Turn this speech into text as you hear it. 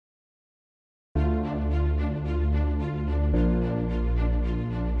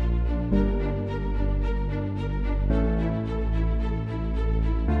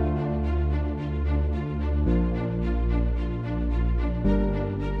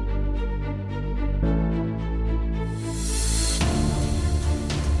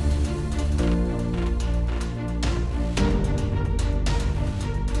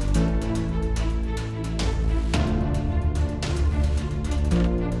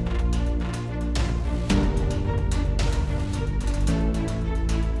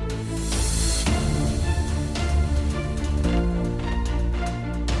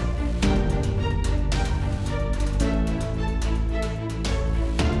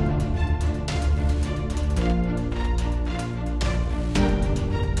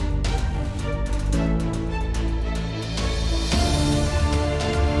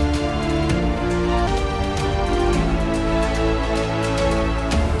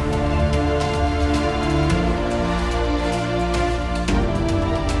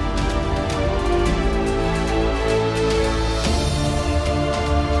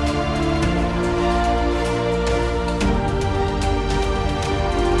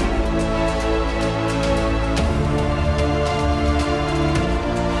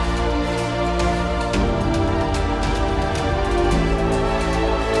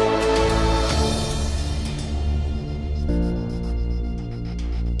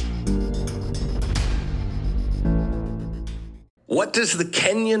What does the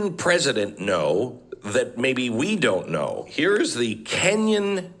Kenyan president know that maybe we don't know? Here's the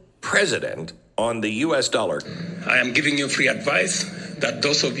Kenyan president on the US dollar. I am giving you free advice that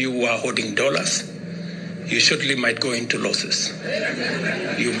those of you who are holding dollars, you surely might go into losses.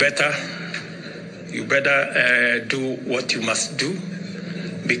 You better do what you must do,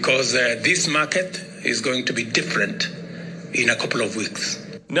 because this market is going to be different in a couple of weeks.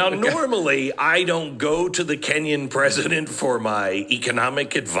 Now, normally, I don't go to the Kenyan president for my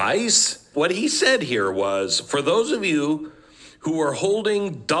economic advice. What he said here was, for those of you who are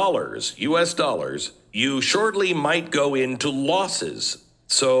holding dollars, US dollars, you shortly might go into losses.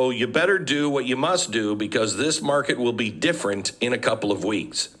 So you better do what you must do, because this market will be different in a couple of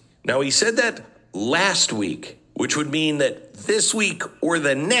weeks. Now, he said that last week, which would mean that this week or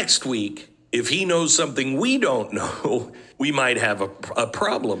the next week, if he knows something we don't know, we might have a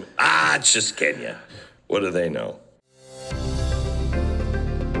problem. It's just Kenya. What do they know?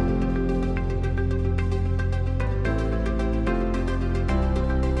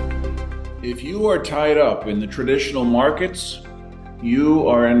 If you are tied up in the traditional markets, you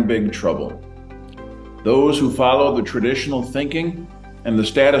are in big trouble. Those who follow the traditional thinking and the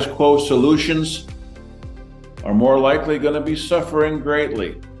status quo solutions are more likely going to be suffering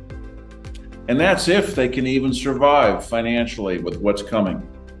greatly. And that's if they can even survive financially with what's coming.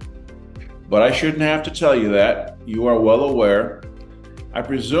 But I shouldn't have to tell you that. You are well aware. I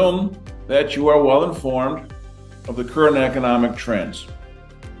presume that you are well informed of the current economic trends.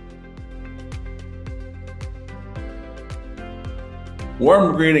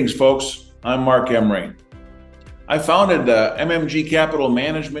 Warm greetings, folks. I'm Mark Emery. I founded MMG Capital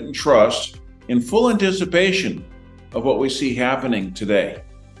Management and Trust in full anticipation of what we see happening today.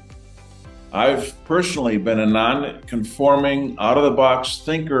 I've personally been a non-conforming, out-of-the-box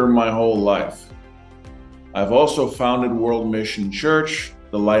thinker my whole life. I've also founded World Mission Church,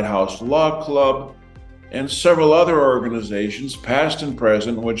 the Lighthouse Law Club, and several other organizations, past and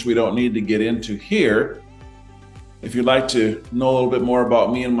present, which we don't need to get into here. If you'd like to know a little bit more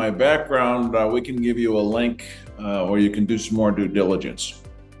about me and my background, we can give you a link or you can do some more due diligence.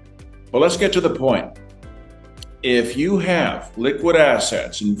 But let's get to the point. If you have liquid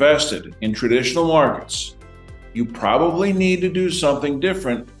assets invested in traditional markets, you probably need to do something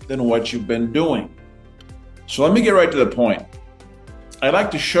different than what you've been doing. So let me get right to the point. I'd like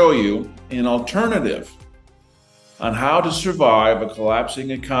to show you an alternative on how to survive a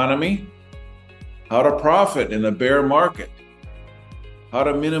collapsing economy, how to profit in a bear market, how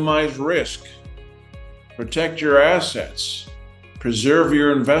to minimize risk, protect your assets, preserve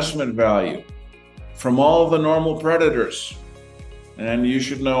your investment value from all the normal predators. And you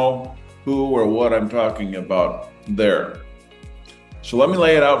should know who or what I'm talking about there. So let me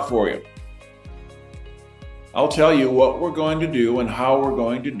lay it out for you. I'll tell you what we're going to do and how we're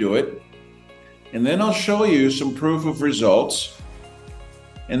going to do it. And then I'll show you some proof of results.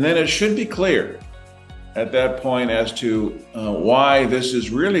 And then it should be clear at that point as to why this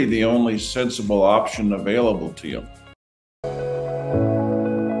is really the only sensible option available to you.